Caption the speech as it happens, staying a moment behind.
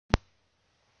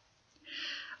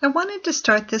I wanted to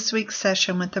start this week's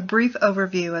session with a brief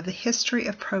overview of the history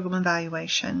of program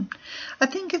evaluation. I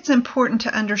think it's important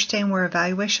to understand where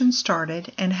evaluation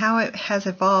started and how it has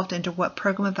evolved into what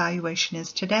program evaluation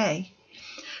is today.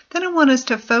 Then I want us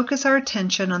to focus our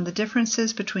attention on the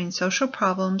differences between social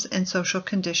problems and social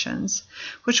conditions,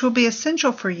 which will be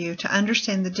essential for you to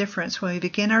understand the difference when we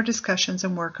begin our discussions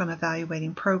and work on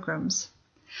evaluating programs.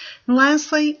 And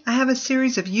lastly, I have a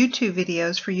series of YouTube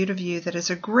videos for you to view that is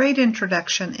a great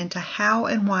introduction into how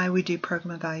and why we do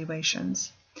program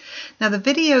evaluations. Now, the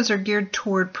videos are geared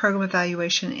toward program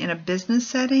evaluation in a business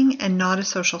setting and not a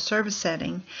social service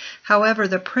setting. However,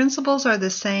 the principles are the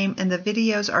same and the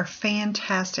videos are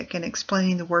fantastic in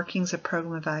explaining the workings of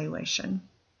program evaluation.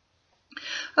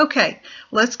 Okay,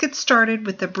 let's get started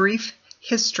with the brief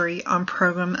history on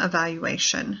program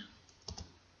evaluation.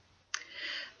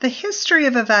 The history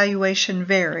of evaluation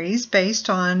varies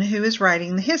based on who is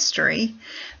writing the history,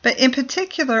 but in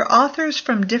particular, authors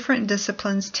from different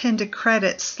disciplines tend to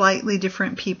credit slightly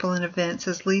different people and events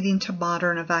as leading to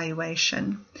modern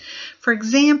evaluation. For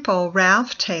example,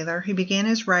 Ralph Taylor, who began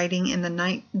his writing in the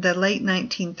late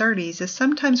 1930s, is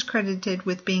sometimes credited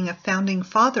with being a founding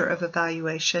father of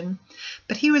evaluation,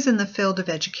 but he was in the field of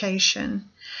education.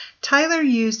 Tyler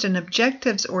used an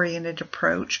objectives-oriented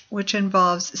approach, which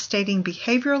involves stating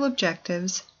behavioral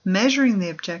objectives, measuring the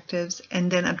objectives,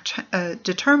 and then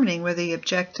determining whether the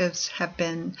objectives have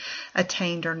been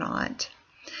attained or not.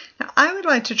 Now, I would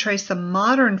like to trace the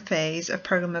modern phase of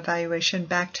program evaluation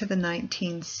back to the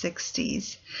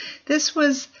 1960s. This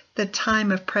was the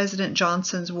time of President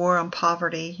Johnson's War on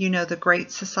Poverty, the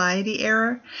Great Society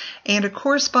era, and a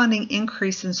corresponding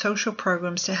increase in social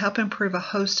programs to help improve a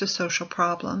host of social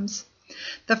problems.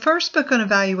 The first book on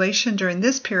evaluation during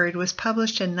this period was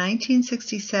published in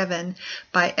 1967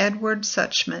 by Edward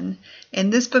Suchman,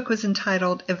 and this book was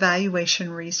entitled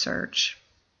Evaluation Research.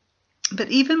 But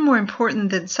even more important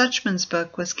than Suchman's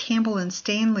book was Campbell and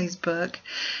Stanley's book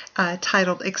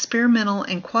titled Experimental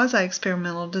and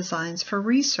Quasi-Experimental Designs for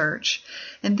Research.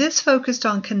 And this focused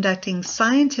on conducting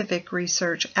scientific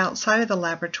research outside of the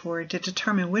laboratory to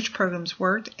determine which programs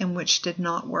worked and which did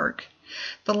not work.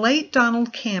 The late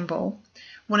Donald Campbell,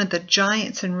 one of the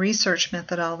giants in research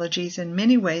methodologies, in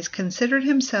many ways considered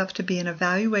himself to be an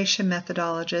evaluation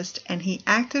methodologist, and he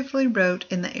actively wrote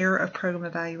in the era of program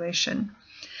evaluation.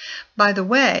 By the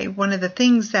way, one of the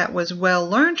things that was well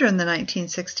learned during the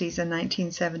 1960s and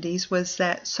 1970s was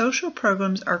that social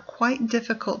programs are quite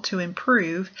difficult to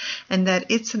improve and that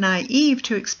it's naive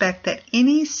to expect that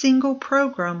any single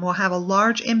program will have a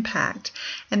large impact,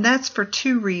 and that's for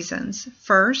two reasons.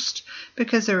 First,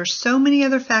 because there are so many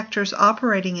other factors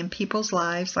operating in people's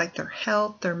lives, like their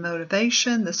health, their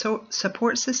motivation, the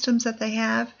support systems that they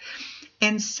have.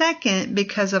 And second,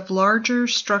 because of larger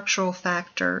structural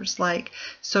factors like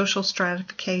social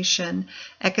stratification,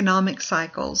 economic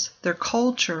cycles, their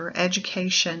culture,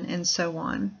 education, and so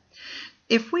on.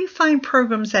 If we find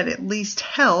programs that at least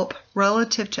help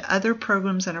relative to other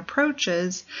programs and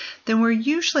approaches, then we're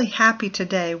usually happy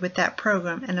today with that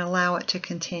program and allow it to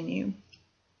continue.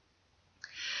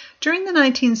 During the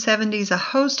 1970s, a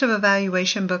host of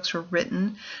evaluation books were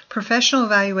written, professional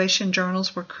evaluation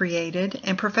journals were created,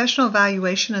 and professional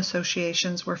evaluation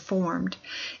associations were formed.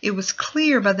 It was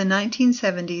clear by the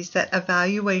 1970s that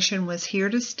evaluation was here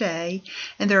to stay,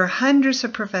 and there are hundreds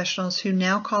of professionals who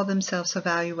now call themselves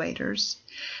evaluators.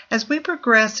 As we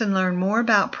progress and learn more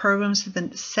about programs of the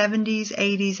 70s,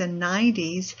 80s, and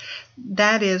 90s,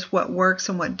 that is, what works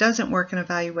and what doesn't work in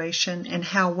evaluation, and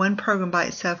how one program by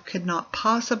itself could not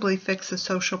possibly fix a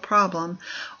social problem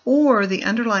or the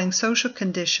underlying social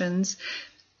conditions,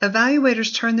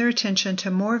 evaluators turn their attention to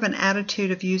more of an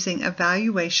attitude of using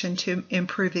evaluation to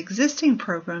improve existing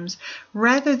programs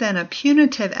rather than a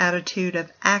punitive attitude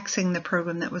of axing the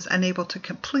program that was unable to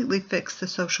completely fix the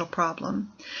social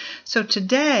problem. So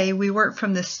today we work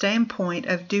from the standpoint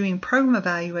of doing program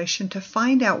evaluation to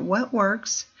find out what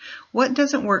works, what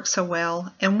doesn't work so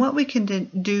well, and what we can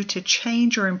do to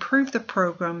change or improve the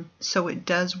program so it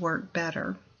does work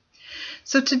better.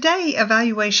 So today,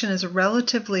 evaluation is a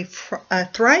relatively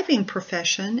thriving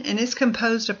profession and is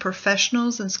composed of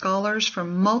professionals and scholars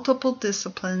from multiple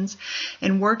disciplines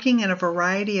and working in a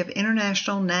variety of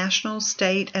international, national,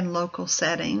 state, and local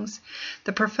settings.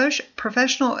 The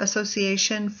Professional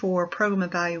Association for Program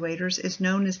Evaluators is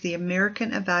known as the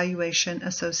American Evaluation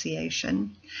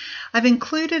Association. I've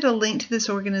included a link to this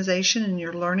organization in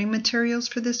your learning materials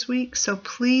for this week, so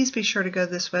please be sure to go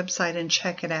to this website and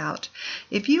check it out.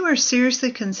 If you are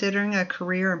seriously considering a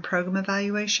career in program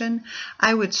evaluation,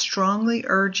 I would strongly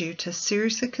urge you to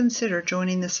seriously consider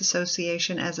joining this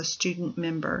association as a student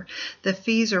member. The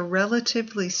fees are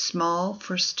relatively small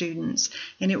for students,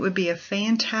 and it would be a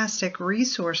fantastic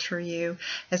resource for you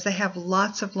as they have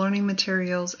lots of learning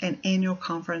materials and annual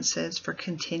conferences for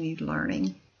continued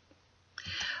learning.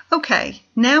 Okay,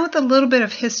 now with a little bit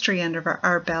of history under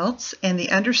our belts and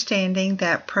the understanding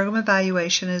that program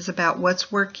evaluation is about what's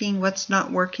working, what's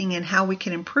not working, and how we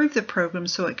can improve the program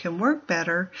so it can work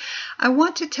better, I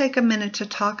want to take a minute to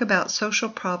talk about social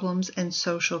problems and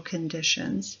social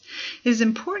conditions. It is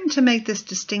important to make this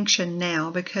distinction now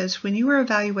because when you are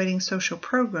evaluating social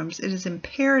programs, it is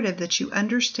imperative that you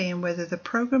understand whether the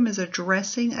program is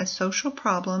addressing a social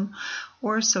problem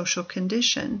or a social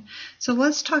condition. So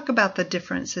let's talk about the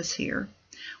differences here.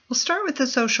 We'll start with the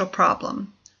social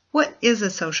problem. What is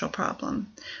a social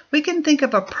problem? We can think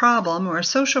of a problem or a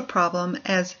social problem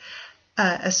as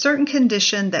a certain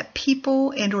condition that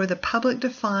people and or the public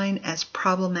define as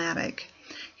problematic.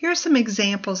 Here are some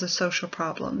examples of social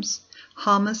problems: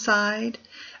 homicide,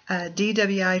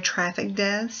 DWI traffic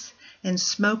deaths, and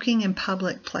smoking in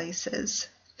public places.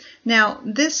 Now,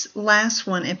 this last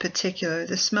one in particular,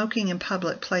 the smoking in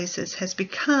public places, has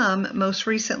become, most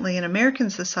recently in American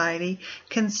society,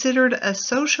 considered a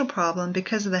social problem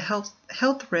because of the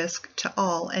health risk to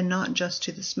all and not just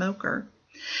to the smoker.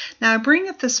 Now, I bring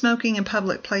up the smoking in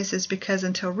public places because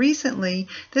until recently,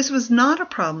 this was not a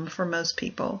problem for most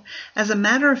people. As a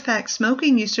matter of fact,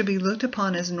 smoking used to be looked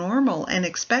upon as normal and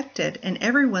expected, and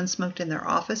everyone smoked in their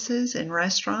offices, in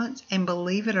restaurants, and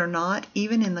believe it or not,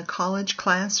 even in the college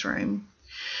classroom.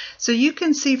 So you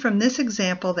can see from this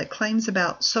example that claims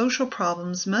about social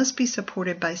problems must be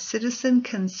supported by citizen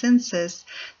consensus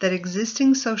that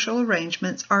existing social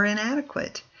arrangements are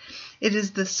inadequate. It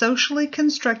is the socially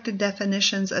constructed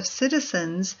definitions of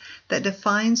citizens that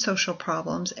define social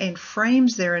problems and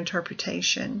frames their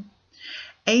interpretation.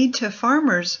 Aid to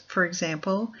farmers, for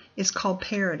example, is called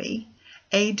parity.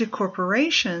 Aid to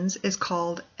corporations is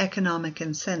called economic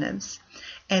incentives.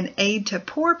 And aid to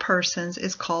poor persons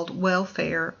is called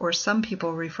welfare, or some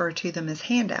people refer to them as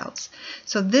handouts.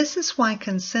 So this is why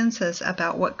consensus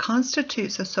about what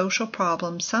constitutes a social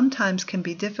problem sometimes can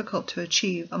be difficult to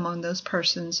achieve among those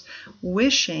persons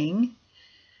wishing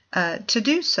to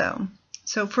do so.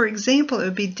 So, for example, it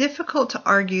would be difficult to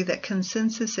argue that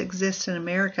consensus exists in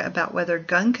America about whether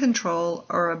gun control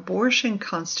or abortion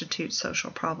constitute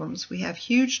social problems. We have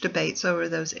huge debates over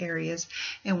those areas,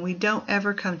 and we don't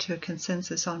ever come to a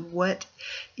consensus on what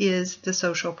is the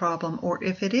social problem or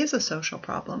if it is a social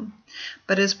problem.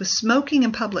 But as with smoking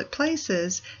in public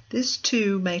places, this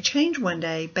too may change one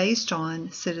day based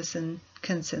on citizen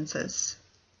consensus.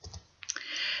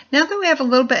 Now that we have a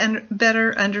little bit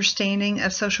better understanding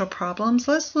of social problems,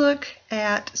 let's look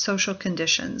at social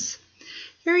conditions.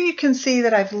 Here you can see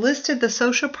that I've listed the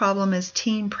social problem as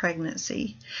teen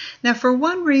pregnancy. Now, for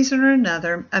one reason or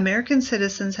another, American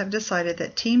citizens have decided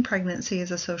that teen pregnancy is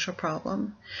a social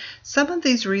problem. Some of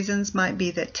these reasons might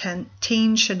be that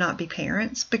teens should not be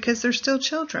parents because they're still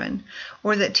children,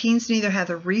 or that teens neither have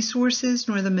the resources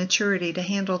nor the maturity to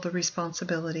handle the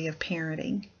responsibility of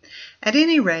parenting. At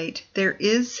any rate, there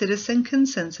is citizen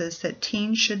consensus that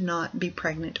teens should not be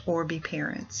pregnant or be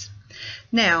parents.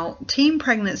 Now, teen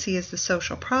pregnancy is the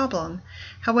social problem.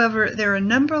 However, there are a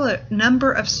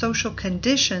number of social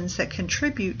conditions that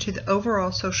contribute to the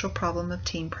overall social problem of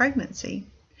teen pregnancy.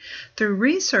 Through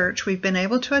research, we've been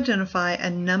able to identify a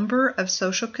number of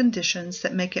social conditions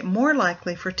that make it more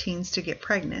likely for teens to get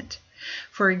pregnant.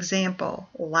 For example,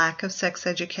 lack of sex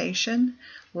education,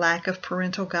 lack of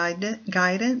parental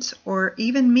guidance, or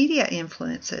even media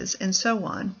influences, and so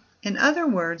on. In other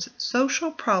words,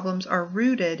 social problems are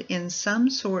rooted in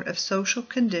some sort of social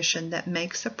condition that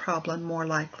makes a problem more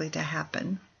likely to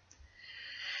happen.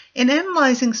 In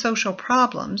analyzing social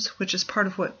problems, which is part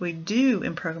of what we do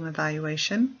in program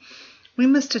evaluation, we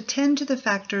must attend to the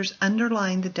factors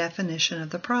underlying the definition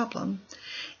of the problem.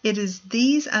 It is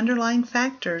these underlying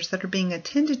factors that are being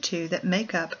attended to that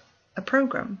make up a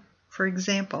program. For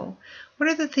example, what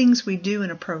are the things we do in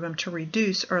a program to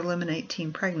reduce or eliminate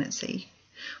teen pregnancy?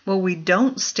 Well, we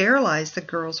don't sterilize the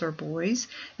girls or boys,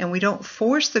 and we don't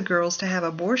force the girls to have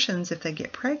abortions if they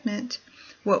get pregnant.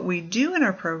 What we do in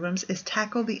our programs is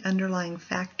tackle the underlying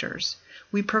factors.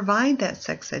 We provide that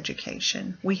sex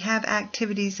education. We have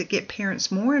activities that get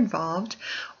parents more involved,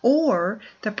 or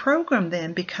the program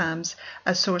then becomes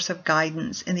a source of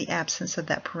guidance in the absence of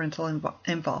that parental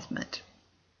involvement.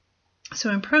 So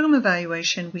in program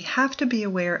evaluation, we have to be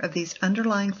aware of these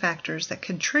underlying factors that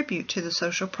contribute to the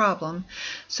social problem,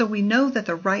 so we know that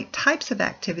the right types of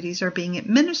activities are being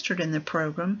administered in the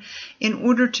program in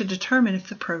order to determine if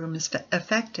the program is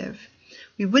effective.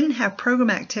 We wouldn't have program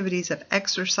activities of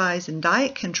exercise and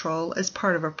diet control as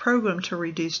part of a program to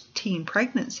reduce teen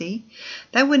pregnancy.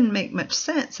 That wouldn't make much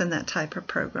sense in that type of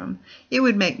program. It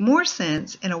would make more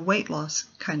sense in a weight loss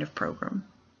kind of program.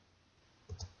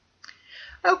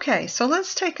 Okay, so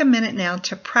let's take a minute now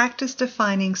to practice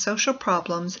defining social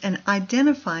problems and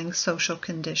identifying social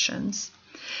conditions.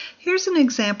 Here's an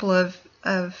example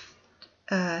of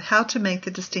how to make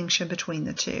the distinction between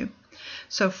the two.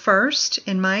 So first,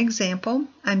 in my example,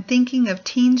 I'm thinking of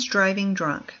teens driving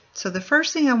drunk. So the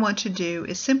first thing I want to do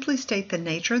is simply state the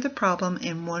nature of the problem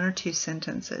in 1 or 2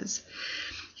 sentences.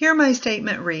 Here my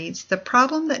statement reads, "The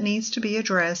problem that needs to be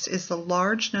addressed is the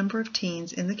large number of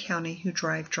teens in the county who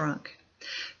drive drunk."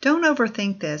 Don't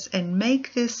overthink this and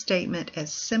make this statement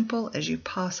as simple as you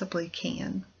possibly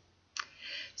can.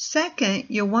 Second,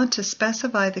 you'll want to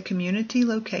specify the community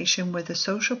location where the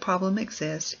social problem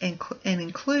exists and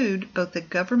include both the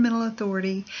governmental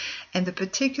authority and the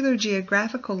particular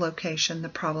geographical location the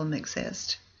problem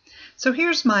exists. So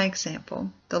here's my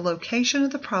example. The location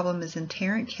of the problem is in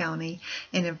Tarrant County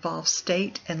and involves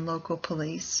state and local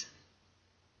police.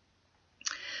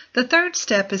 The third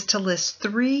step is to list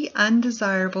 3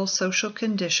 undesirable social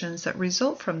conditions that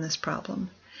result from this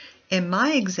problem. In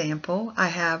my example, I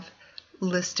have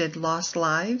listed lost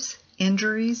lives,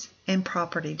 injuries, and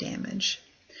property damage.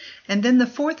 And then the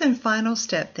fourth and final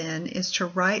step then is to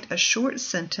write a short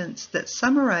sentence that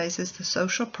summarizes the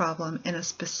social problem in a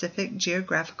specific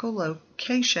geographical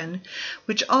location,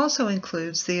 which also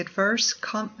includes the adverse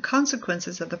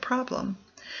consequences of the problem.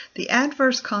 The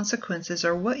adverse consequences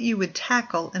are what you would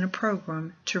tackle in a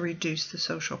program to reduce the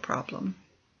social problem.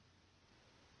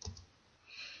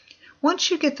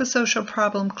 Once you get the social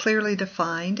problem clearly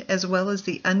defined, as well as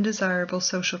the undesirable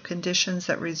social conditions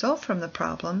that result from the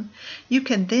problem, you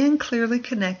can then clearly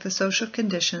connect the social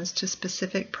conditions to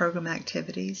specific program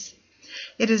activities.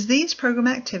 It is these program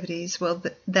activities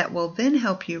that will then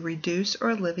help you reduce or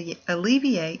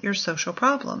alleviate your social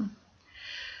problem.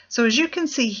 So as you can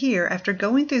see here, after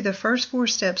going through the first 4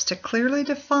 steps to clearly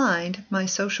define my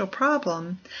social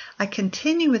problem, I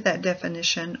continue with that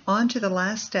definition on to the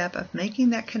last step of making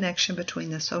that connection between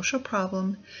the social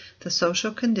problem, the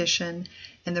social condition,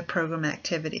 and the program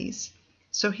activities.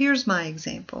 So here's my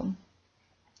example.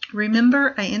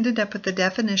 Remember, I ended up with the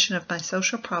definition of my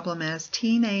social problem as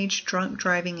teenage drunk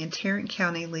driving in Tarrant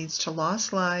County leads to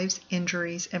lost lives,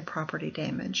 injuries, and property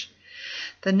damage.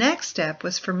 The next step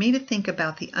was for me to think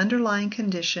about the underlying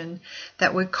condition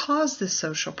that would cause this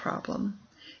social problem.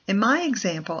 In my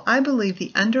example, I believe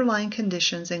the underlying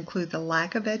conditions include the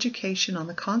lack of education on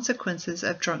the consequences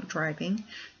of drunk driving,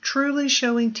 truly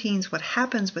showing teens what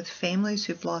happens with families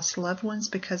who've lost loved ones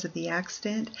because of the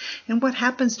accident, and what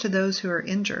happens to those who are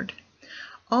injured.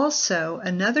 Also,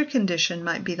 another condition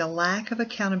might be the lack of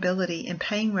accountability in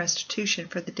paying restitution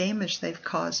for the damage they've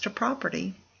caused to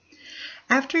property.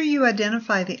 After you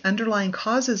identify the underlying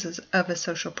causes of a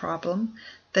social problem,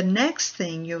 the next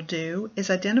thing you'll do is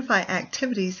identify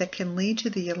activities that can lead to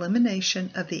the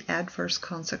elimination of the adverse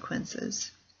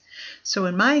consequences. So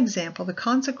in my example, the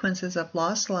consequences of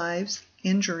lost lives,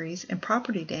 injuries, and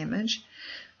property damage,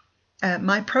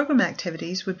 my program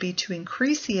activities would be to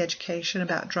increase the education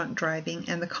about drunk driving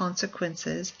and the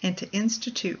consequences and to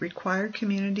institute required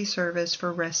community service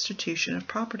for restitution of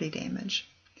property damage.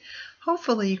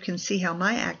 Hopefully you can see how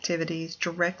my activities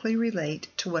directly relate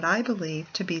to what I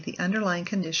believe to be the underlying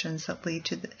conditions that lead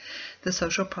to the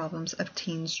social problems of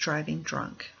teens driving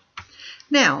drunk.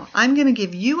 Now, I'm going to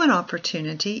give you an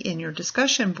opportunity in your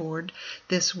discussion board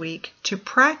this week to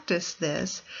practice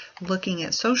this, looking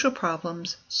at social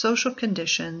problems, social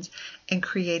conditions, and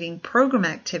creating program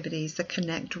activities that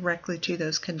connect directly to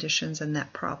those conditions and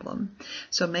that problem.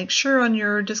 So make sure on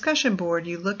your discussion board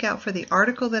you look out for the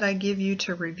article that I give you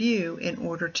to review in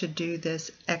order to do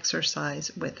this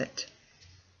exercise with it.